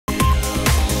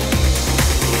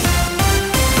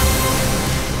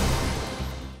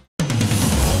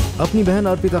अपनी बहन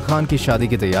अर्पिता खान की शादी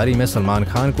की तैयारी में सलमान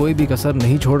खान कोई भी कसर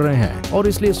नहीं छोड़ रहे हैं और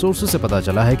इसलिए सोर्सेज से पता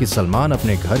चला है कि सलमान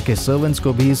अपने घर के सर्वेंट्स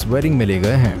को भी इस वेडिंग में ले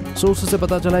गए हैं। सोर्सेज से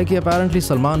पता चला है कि apparently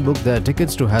Salman booked their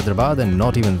tickets to Hyderabad and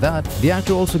not even that, the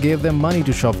actor also gave them money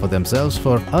to shop for themselves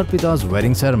for Arpita's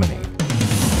wedding ceremony.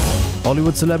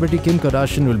 Hollywood celebrity Kim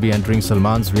Kadarshin will be entering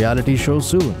Salman's reality show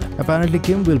soon. Apparently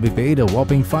Kim will be paid a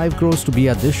whopping 5 crores to be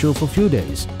at this show for few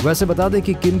days. वैसे बता दें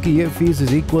कि Kim की ये fees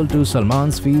is equal to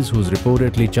Salman's fees, who's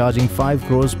reportedly charging 5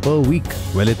 crores per week.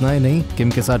 Well, इतना ही नहीं,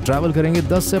 Kim के साथ ट्रैवल करेंगे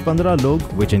 10 से 15 लोग,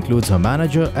 which includes her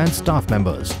manager and staff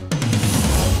members.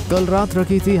 कल रात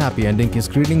रखी थी हैप्पी एंडिंग की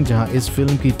स्क्रीनिंग, जहां इस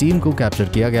फिल्म की टीम को कैप्चर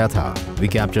किया गया था। We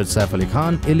captured Saif Ali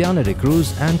Khan, Ileana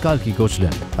D'Cruz and Kalki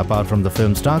Koechlin. Apart from the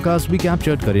film star cast, we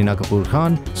captured Kareena Kapoor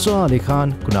Khan, Soha Ali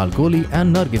Khan, Kunal Kohli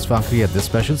and Nargis Fakhri at this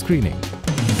special screening.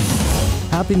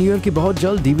 Happy new year की बहुत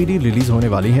जल्द DVD release होने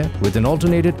वाली है with an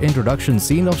alternated introduction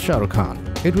scene of Shah Rukh Khan.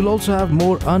 It will also have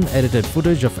more unedited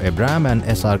footage of Abraham and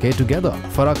SRK together.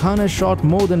 Farah Khan has shot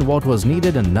more than what was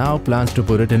needed and now plans to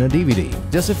put it in a DVD.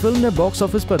 जैसे film ने box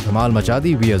office पर धमाल मचा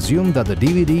दी, we assume that the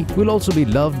DVD will also be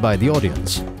loved by the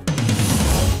audience.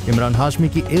 Imran Hashmi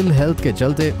की ill health के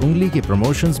चलते उंगली की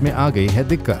promotions में आ गई है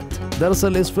दिक्कत।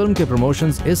 दरअसल इस फिल्म के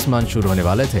प्रमोशंस इस मंथ शुरू होने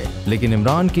वाले थे, लेकिन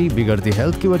इमरान की बिगड़ती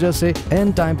हेल्थ की वजह से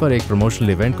एंड टाइम पर एक प्रमोशनल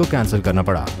इवेंट को कैंसिल करना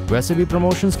पड़ा। वैसे भी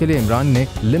प्रमोशंस के लिए इमरान ने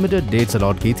लिमिटेड डेट्स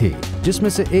अलॉट की थी, जिसमें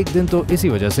से एक दिन तो इसी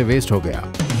वजह से वेस्ट हो गया।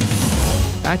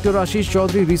 Actor Ashish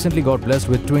Chaudhary recently got blessed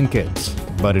with twin kids,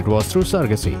 but it was through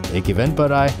surrogacy. एक इवेंट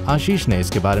पर आए आशीष ने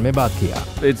इसके बारे में बात किया।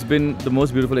 It's been the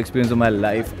most beautiful experience of my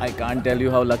life. I can't tell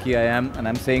you how lucky I am, and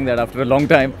I'm saying that after a long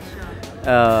time.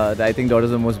 I think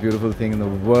daughters are the most beautiful thing in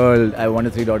the world. I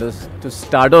wanted 3 daughters to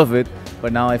start off with,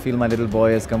 but now I feel my little boy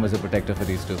has come as a protector for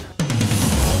these 2.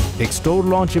 एक store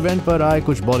launch event पर आए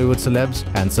कुछ Bollywood celebs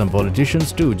and some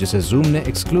politicians to, जिसे zoom ने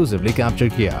exclusively capture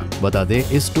किया। बता दे,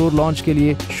 इस store launch के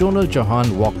लिए Sonal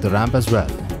Chauhan walk the ramp as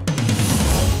well.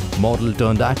 Model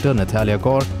turned actor Natalia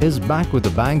Kaur is back with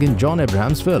a bang in John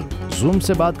Abraham's film. Zoom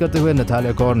से बात करते हुए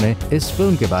Natalia Kaur ने इस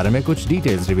फिल्म के बारे में कुछ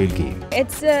डिटेल्स रिवील की।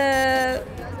 It's a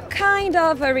kind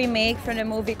of a remake from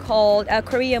a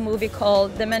Korean movie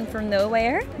called The Men from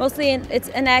Nowhere. Mostly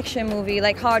it's an action movie,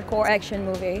 like hardcore action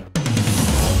movie.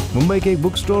 Mumbai के एक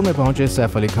बुक स्टोर में पहुंचे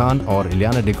सैफ अली खान और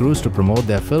Ileana D'Cruz to promote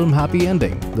their film happy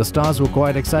ending. The stars were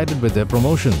quite excited with their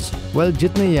promotions. Well,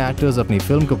 जितने ये actors अपनी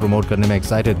film को promote करने में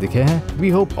एक्साइटेड दिखे हैं, we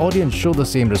hope audience show the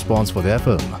same response for their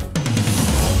film.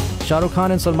 Shahrukh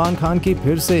Khan and Salman Khan की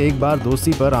फिर से एक बार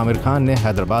दोस्ती पर आमिर खान ने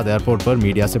हैदराबाद एयरपोर्ट पर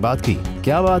मीडिया से बात की।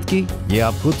 क्या बात की, ये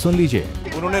आप खुद सुन लीजिए।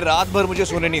 उन्होंने रात भर मुझे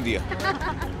सोने नहीं दिया।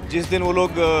 जिस दिन वो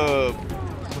लोग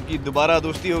उनकी दोबारा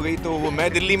दोस्ती हो गई, तो वो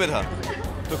मैं दिल्ली में था,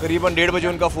 तो करीबन 1:30 बजे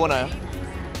उनका फ़ोन आया।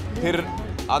 फिर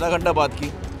आधा घंटा बात की,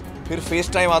 फिर फेस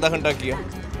टाइम आधा घंटा किया,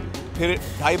 फिर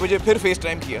 2:30 बजे फिर फेस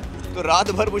टाइम किया। तो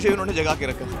रात भर मुझे उन्होंने जगा के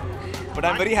रखा। But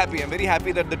I am very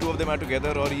happy that the two of them are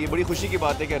together. और ये बड़ी खुशी की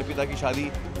बात है कि अर्पिता की शादी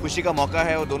खुशी का मौका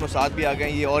है और दोनों साथ भी आ गए,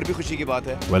 ये और भी खुशी की बात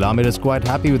है। Well, Aamir is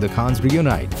quite happy with the Khans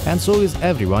reunite, and so is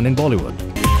everyone in Bollywood.